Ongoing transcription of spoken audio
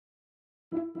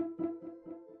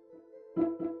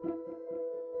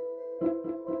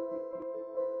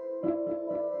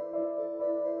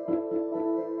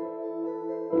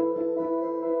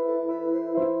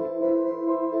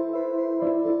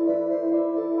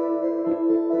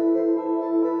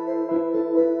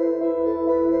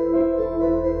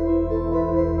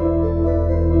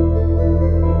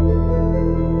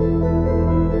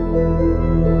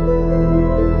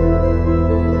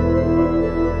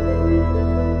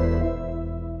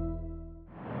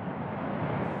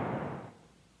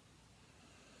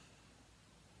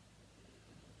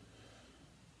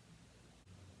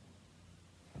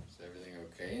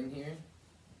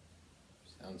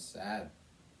sounds sad.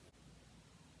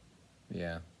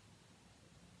 Yeah.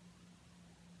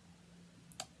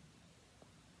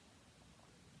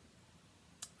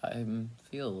 I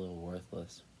feel a little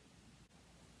worthless.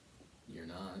 You're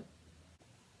not.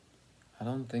 I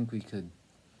don't think we could...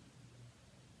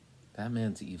 That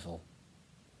man's evil.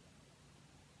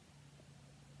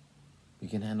 We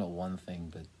can handle one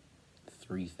thing, but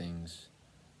 3 things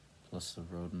plus the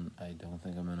rodent, I don't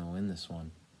think I'm gonna win this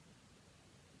one.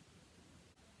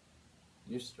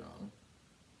 You're strong.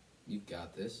 You've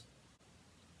got this.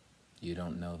 You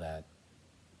don't know that.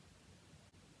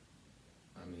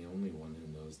 I'm the only one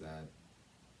who knows that.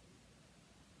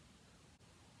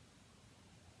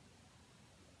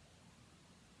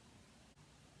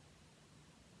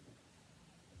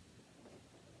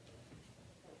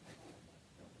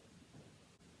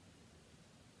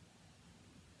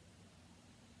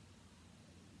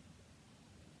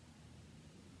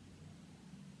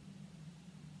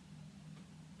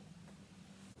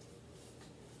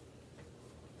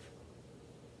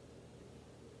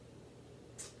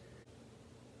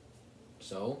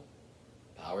 So,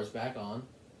 power's back on.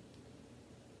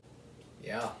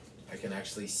 Yeah, I can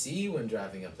actually see when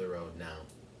driving up the road now.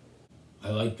 I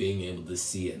like being able to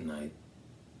see at night.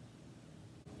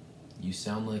 You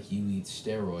sound like you eat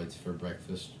steroids for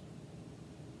breakfast.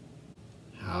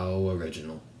 How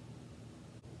original.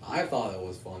 I thought it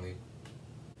was funny.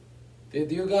 Did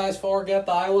you guys forget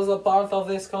that I was a part of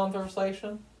this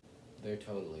conversation? They're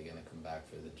totally gonna come back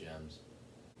for the gems.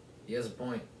 He has a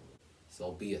point.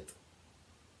 So be it.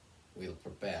 We'll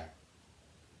prepare.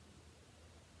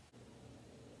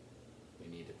 We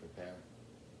need to prepare.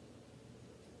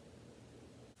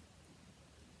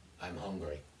 I'm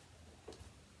hungry.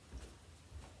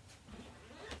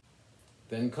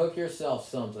 Then cook yourself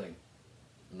something.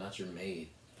 I'm not your maid.